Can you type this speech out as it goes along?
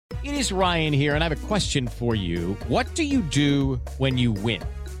It is Ryan here, and I have a question for you. What do you do when you win?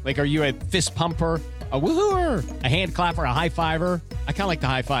 Like, are you a fist pumper, a woohooer, a hand clapper, a high fiver? I kind of like the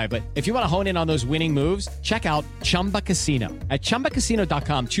high five, but if you want to hone in on those winning moves, check out Chumba Casino. At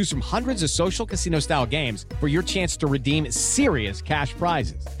ChumbaCasino.com, choose from hundreds of social casino-style games for your chance to redeem serious cash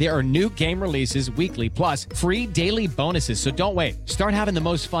prizes. There are new game releases weekly, plus free daily bonuses. So don't wait. Start having the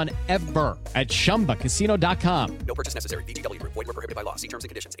most fun ever at ChumbaCasino.com. No purchase necessary. VGW Group. Void where prohibited by law. See terms and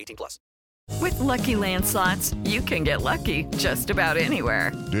conditions. 18+. With Lucky Land Slots, you can get lucky just about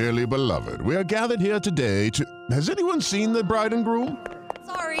anywhere. Dearly beloved, we are gathered here today to... Has anyone seen the bride and groom?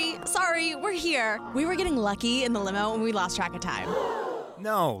 Sorry, we're here. We were getting lucky in the limo and we lost track of time.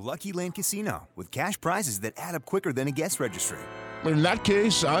 No, Lucky Land Casino, with cash prizes that add up quicker than a guest registry. In that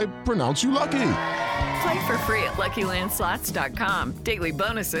case, I pronounce you lucky. Play for free at LuckyLandSlots.com. Daily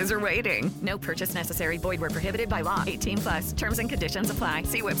bonuses are waiting. No purchase necessary. Void where prohibited by law. 18+. Terms and conditions apply.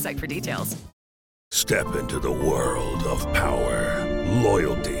 See website for details. Step into the world of power,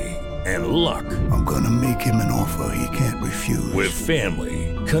 loyalty, and luck. I'm gonna make him an offer he can't refuse. With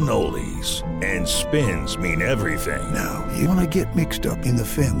family, cannolis, and spins mean everything. Now, you wanna get mixed up in the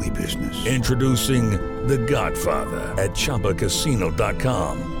family business. Introducing The Godfather at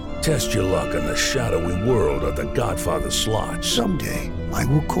ChumbaCasino.com. Test your luck in the shadowy world of The Godfather slot. Someday, I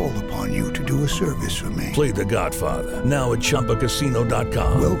will call upon you to do a service for me. Play The Godfather, now at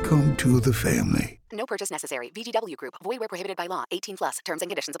ChumbaCasino.com. Welcome to the family. No purchase necessary. VGW Group. Void where prohibited by law. 18+. Terms and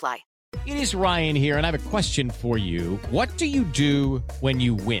conditions apply. It is Ryan here, and I have a question for you. What do you do when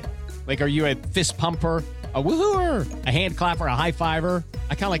you win? Like, are you a fist pumper, a woohooer, a hand clapper, a high fiver?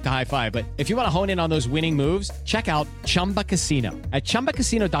 I kind of like the high five, but if you want to hone in on those winning moves, check out Chumba Casino. At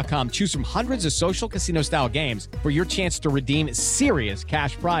ChumbaCasino.com, choose from hundreds of social casino-style games for your chance to redeem serious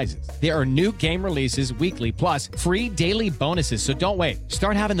cash prizes. There are new game releases weekly, plus free daily bonuses. So don't wait.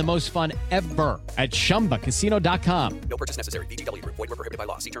 Start having the most fun ever at ChumbaCasino.com. No purchase necessary. VGW Group. Void where prohibited by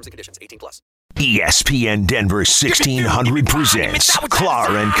law. See terms and conditions. 18+. ESPN Denver 1600 presents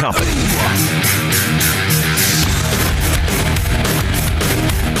Clar and Company.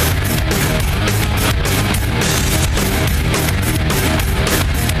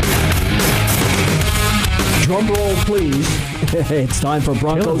 Drum roll, please. It's time for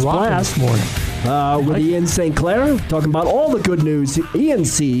Broncos Blast with Ian St. Clair, talking about all the good news Ian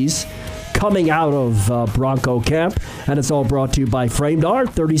sees coming out of Bronco camp. And it's all brought to you by Framed Art,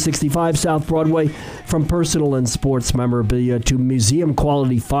 3065 South Broadway. From personal and sports memorabilia to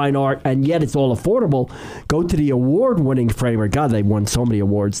museum-quality fine art, and yet it's all affordable. Go to the award-winning framer. God, they won so many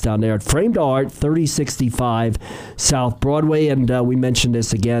awards down there at Framed Art, 3065 South Broadway. And we mentioned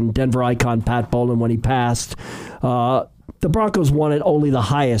this again, Denver icon Pat Bowlen, when he passed, the Broncos wanted only the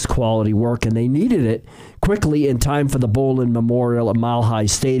highest quality work, and they needed it quickly in time for the Bowlen Memorial at Mile High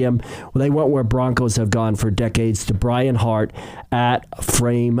Stadium. They went where Broncos have gone for decades, to Brian Hart at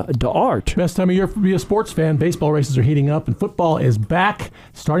Frame d'Art. Best time of year to be a sports fan. Baseball races are heating up, and football is back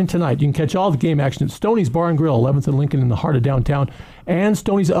starting tonight. You can catch all the game action at Stoney's Bar and Grill, 11th and Lincoln in the heart of downtown, and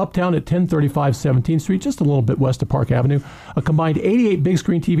Stoney's Uptown at 1035 17th Street, just a little bit west of Park Avenue. A combined 88 big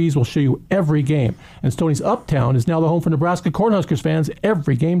screen TVs will show you every game. And Stoney's Uptown is now the home for Nebraska Cornhuskers fans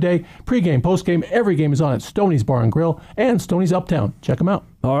every game day. Pre-game, post-game, every game is on at Stoney's Bar and Grill and Stoney's Uptown. Check them out.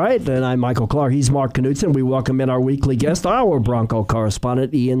 All right, and I'm Michael Clark. He's Mark Knutson. We welcome in our weekly guest, our Bronco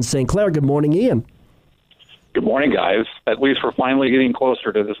correspondent, Ian St. Clair. Good morning, Ian. Good morning, guys. At least we're finally getting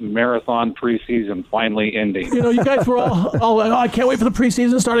closer to this marathon preseason finally ending. You know, you guys were all I can't wait for the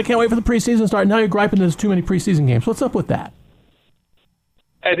preseason to start. I can't wait for the preseason to start. Now you're griping there's too many preseason games. What's up with that?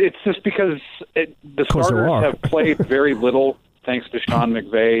 And it's just because the starters have played very little, thanks to Sean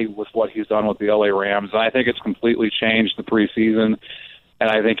McVay with what he's done with the LA Rams. And I think it's completely changed the preseason, and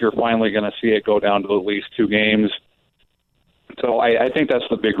I think you're finally going to see it go down to at least 2 games. So I think that's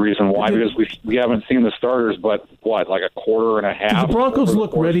the big reason why, because we haven't seen the starters, but like a quarter and a half. Did the Broncos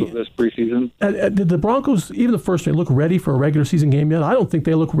look ready this preseason? Did the Broncos, even the first game, look ready for a regular season game yet? I don't think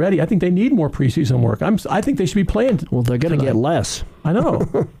they look ready. I think they need more preseason work. I think they should be playing. Well, they're going to get less. I know.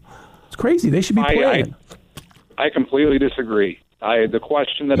 It's crazy. They should be playing. I completely disagree. The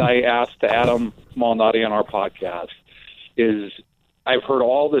question that I asked to Adam Malnati on our podcast is, I've heard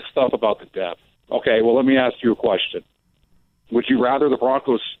all this stuff about the depth. Okay, well, let me ask you a question. Would you rather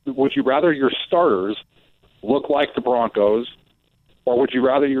your starters look like the Broncos, or would you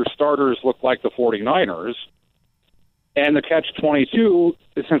rather your starters look like the 49ers? And the catch-22,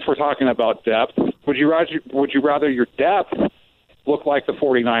 since we're talking about depth, would you rather your depth look like the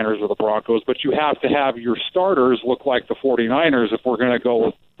 49ers or the Broncos, but you have to have your starters look like the 49ers if we're going to go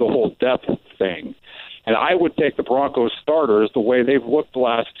with the whole depth thing? And I would take the Broncos starters the way they've looked the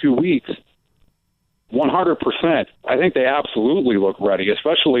last 2 weeks, 100%. I think they absolutely look ready,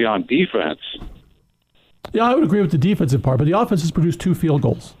 especially on defense. Yeah, I would agree with the defensive part, but the offense has produced 2 field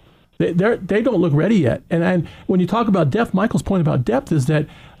goals. They don't look ready yet. And when you talk about depth, Michael's point about depth is that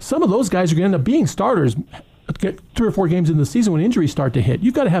some of those guys are going to end up being starters, get 3 or 4 games in the season when injuries start to hit.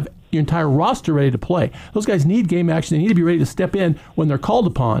 You've got to have your entire roster ready to play. Those guys need game action. They need to be ready to step in when they're called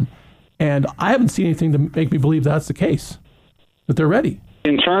upon. And I haven't seen anything to make me believe that's the case, that they're ready.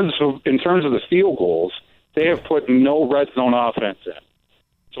 In terms of the field goals, they have put no red zone offense in.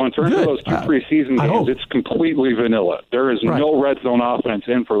 So in terms of those 2 preseason games, it's completely vanilla. There is no red zone offense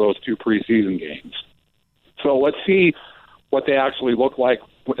in for those 2 preseason games. So let's see what they actually look like.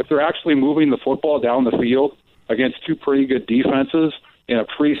 If they're actually moving the football down the field against 2 pretty good defenses in a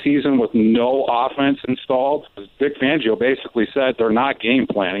preseason with no offense installed, Vic Fangio basically said they're not game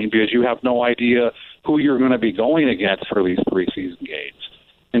planning because you have no idea who you're going to be going against for these preseason games.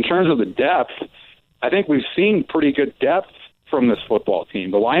 In terms of the depth, I think we've seen pretty good depth from this football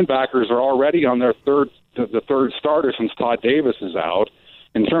team. The linebackers are already on their third starter since Todd Davis is out.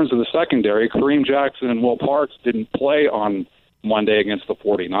 In terms of the secondary, Kareem Jackson and Will Parks didn't play on Monday against the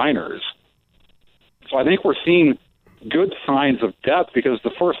 49ers. So I think we're seeing good signs of depth because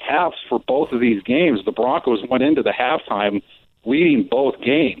the first halves for both of these games, the Broncos went into the halftime leading both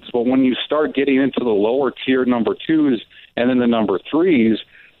games. But when you start getting into the lower tier number 2s and then the number 3s,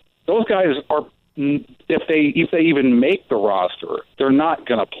 those guys are, if they even make the roster, they're not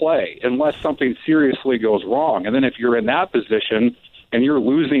going to play unless something seriously goes wrong. And then if you're in that position and you're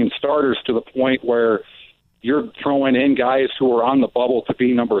losing starters to the point where you're throwing in guys who are on the bubble to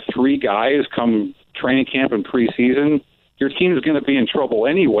be number 3 guys come training camp and preseason, your team is going to be in trouble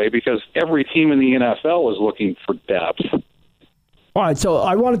anyway because every team in the NFL is looking for depth. All right, so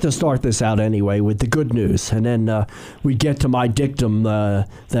I wanted to start this out anyway with the good news, and then we get to my dictum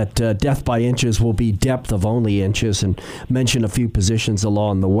that death by inches will be depth of only inches, and mention a few positions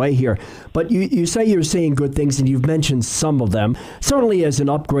along the way here. But you say you're seeing good things, and you've mentioned some of them. Certainly as an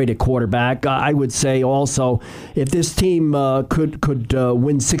upgraded quarterback, I would say also if this team could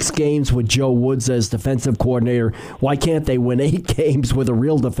win 6 games with Joe Woods as defensive coordinator, why can't they win 8 games with a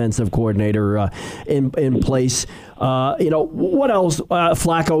real defensive coordinator in place? What else?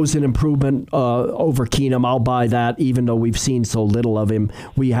 Flacco's an improvement over Keenum. I'll buy that, even though we've seen so little of him.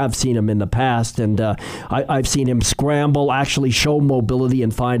 We have seen him in the past, and I've seen him scramble, actually show mobility,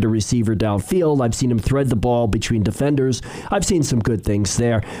 and find a receiver downfield. I've seen him thread the ball between defenders. I've seen some good things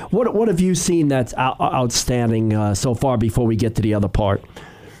there. What have you seen that's outstanding so far before we get to the other part?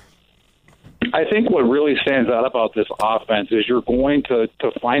 I think what really stands out about this offense is you're going to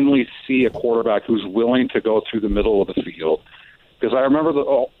finally see a quarterback who's willing to go through the middle of the field. Because I remember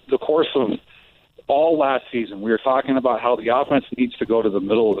the course of all last season, we were talking about how the offense needs to go to the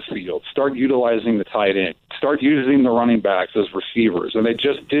middle of the field, start utilizing the tight end, start using the running backs as receivers, and they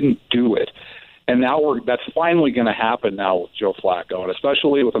just didn't do it. And now that's finally going to happen now with Joe Flacco, and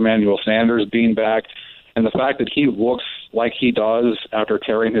especially with Emmanuel Sanders being back. And the fact that he looks like he does after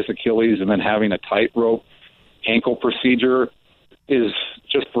tearing his Achilles and then having a tightrope ankle procedure is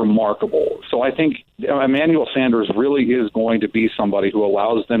just remarkable. So I think Emmanuel Sanders really is going to be somebody who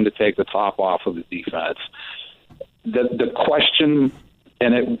allows them to take the top off of the defense. The question,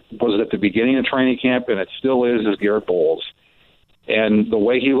 and it was at the beginning of training camp, and it still is Garrett Bowles. And the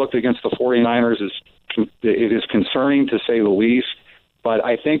way he looked against the 49ers is concerning, to say the least. But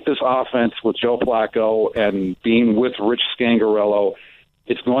I think this offense with Joe Flacco and being with Rich Scangarello,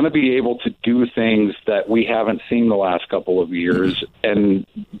 it's going to be able to do things that we haven't seen the last couple of years, and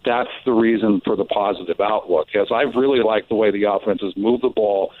that's the reason for the positive outlook. Because I've really liked the way the offense has moved the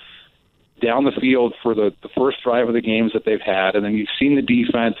ball down the field for the first drive of the games that they've had, and then you've seen the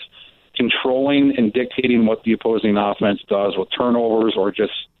defense controlling and dictating what the opposing offense does with turnovers or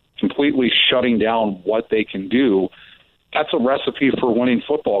just completely shutting down what they can do. That's a recipe for winning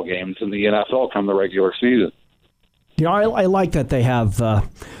football games in the NFL come the regular season. I like that they have a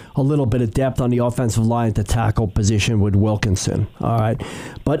little bit of depth on the offensive line at the tackle position with Wilkinson. All right.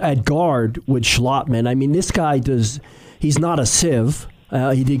 But at guard with Schlottman, I mean, this guy he's not a sieve.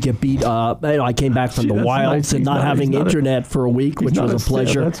 He did get beat. I came back from the Wilds and not having internet for a week, which was a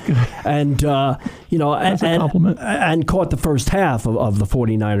pleasure. That's good. And that's a compliment. And caught the first half of the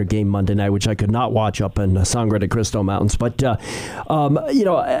 49er game Monday night, which I could not watch up in Sangre de Cristo Mountains. But and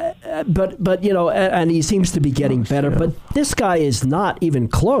he seems to be getting better. Yeah. But this guy is not even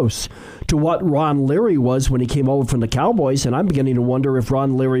close to what Ron Leary was when he came over from the Cowboys, and I'm beginning to wonder if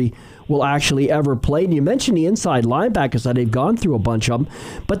Ron Leary will actually ever play. And you mentioned the inside linebackers that they've gone through a bunch of them,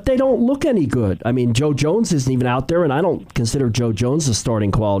 but they don't look any good. I mean, Joe Jones isn't even out there, and I don't consider Joe Jones a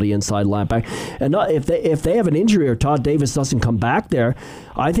starting quality inside linebacker. And if they have an injury or Todd Davis doesn't come back there,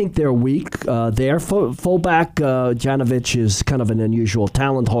 I think they're weak there. Fullback Janovich is kind of an unusual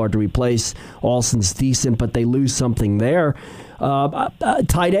talent, hard to replace. Alston's decent, but they lose something there.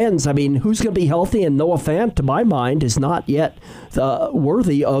 Tight ends, I mean, who's going to be healthy? And Noah Fant, to my mind, is not yet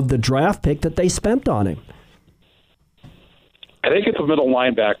worthy of the draft pick that they spent on him. I think it's the middle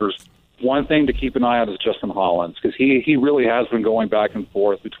linebackers. One thing to keep an eye on is Justin Hollins, because he really has been going back and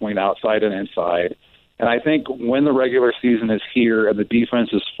forth between outside and inside. And I think when the regular season is here and the defense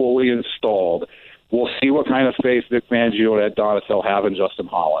is fully installed, we'll see what kind of faith Vic Fangio and Ed Donatel have in Justin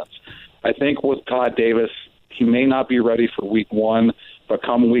Hollins. I think with Todd Davis, he may not be ready for week 1, but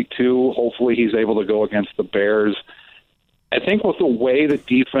come week 2, hopefully he's able to go against the Bears. I think with the way the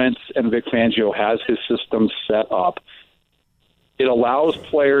defense and Vic Fangio has his system set up, it allows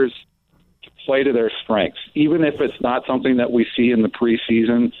players to play to their strengths, even if it's not something that we see in the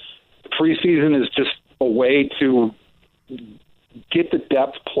preseason. Preseason is just a way to get the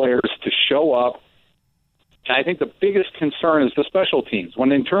depth players to show up. And I think the biggest concern is the special teams.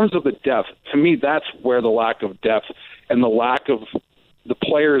 When in terms of the depth, to me, that's where the lack of depth and the lack of the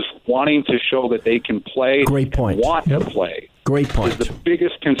players wanting to show that they can play, Great point. Want to play. Great point. Is the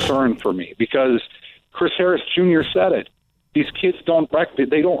biggest concern for me, because Chris Harris Jr. said it. These kids don't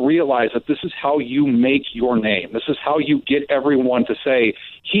realize that this is how you make your name. This is how you get everyone to say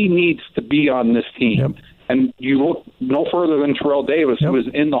he needs to be on this team. Yep. And you look no further than Terrell Davis, who is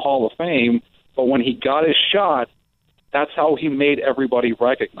in the Hall of Fame. But when he got his shot, that's how he made everybody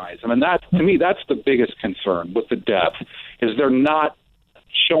recognize him. And that, to me, that's the biggest concern with the depth, is they're not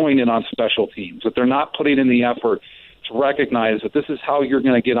showing it on special teams, that they're not putting in the effort to recognize that this is how you're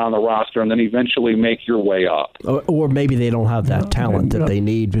going to get on the roster and then eventually make your way up. Or maybe they don't have that talent that they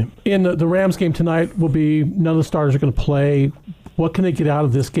need. In the Rams game tonight will be none of the starters are going to play. What can they get out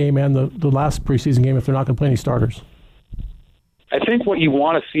of this game and the last preseason game if they're not going to play any starters? I think what you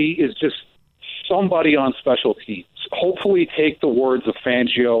want to see is just somebody on special teams. Hopefully take the words of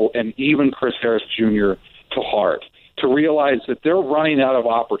Fangio and even Chris Harris Jr. to heart, to realize that they're running out of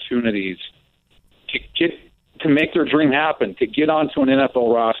opportunities to make their dream happen, to get onto an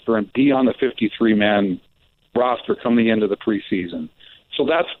NFL roster and be on the 53-man roster come the end of the preseason. So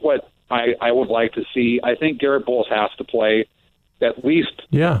that's what I would like to see. I think Garrett Bowles has to play at least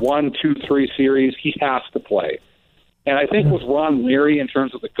 1, 2, 3 series. He has to play. And I think with Ron Leary in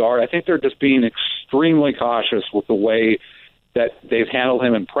terms of the guard, I think they're just being extremely cautious with the way that they've handled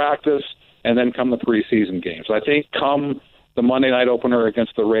him in practice and then come the preseason games. I think come the Monday night opener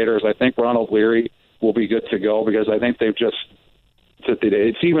against the Raiders, I think Ronald Leary will be good to go, because I think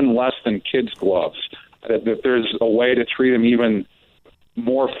it's even less than kids' gloves. That there's a way to treat him even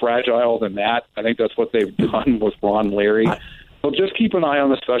more fragile than that. I think that's what they've done with Ron Leary. So just keep an eye on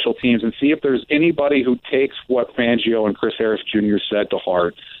the special teams and see if there's anybody who takes what Fangio and Chris Harris Jr. said to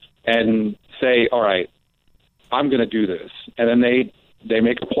heart and say, all right, I'm going to do this. And then they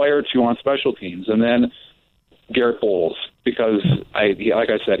make a play or two on special teams. And then Garrett Bowles, because, like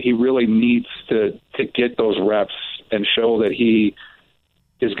I said, he really needs to get those reps and show that he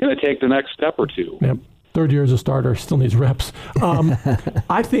is going to take the next step or two. Yep. Third year as a starter, still needs reps.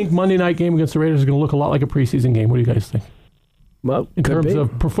 I think Monday night game against the Raiders is going to look a lot like a preseason game. What do you guys think? Well, in terms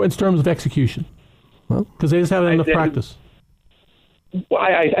of execution, because they just haven't enough practice. Well,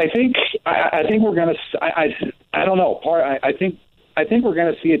 I think we're going to. I don't know. I think we're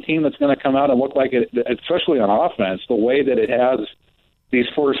going to see a team that's going to come out and look like it, especially on offense, the way that it has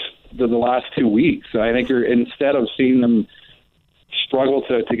the last 2 weeks. I think instead of seeing them struggle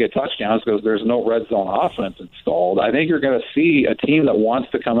to get touchdowns because there's no red zone offense installed, I think you're going to see a team that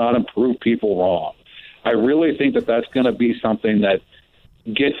wants to come out and prove people wrong. I really think that that's going to be something that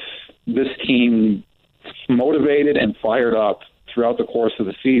gets this team motivated and fired up throughout the course of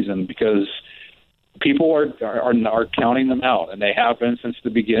the season, because people are counting them out, and they have been since the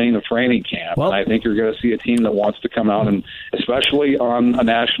beginning of training camp. And I think you're going to see a team that wants to come out, and especially on a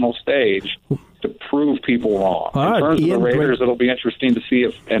national stage, to prove people wrong. In terms of the Raiders, it'll be interesting to see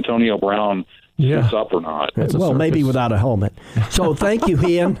if Antonio Brown suits up or not. Well, maybe without a helmet. So thank you,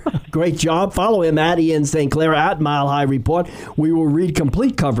 Ian. Great job. Follow him at Ian St. Clair at Mile High Report. We will read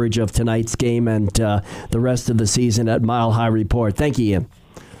complete coverage of tonight's game and the rest of the season at Mile High Report. Thank you, Ian.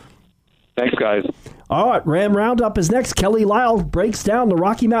 Thanks, guys. All right, Ram Roundup is next. Kelly Lyle breaks down the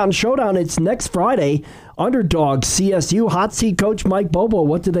Rocky Mountain Showdown. It's next Friday. Underdog CSU. Hot seat coach Mike Bobo.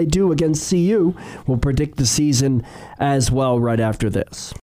 What do they do against CU? We'll predict the season as well right after this.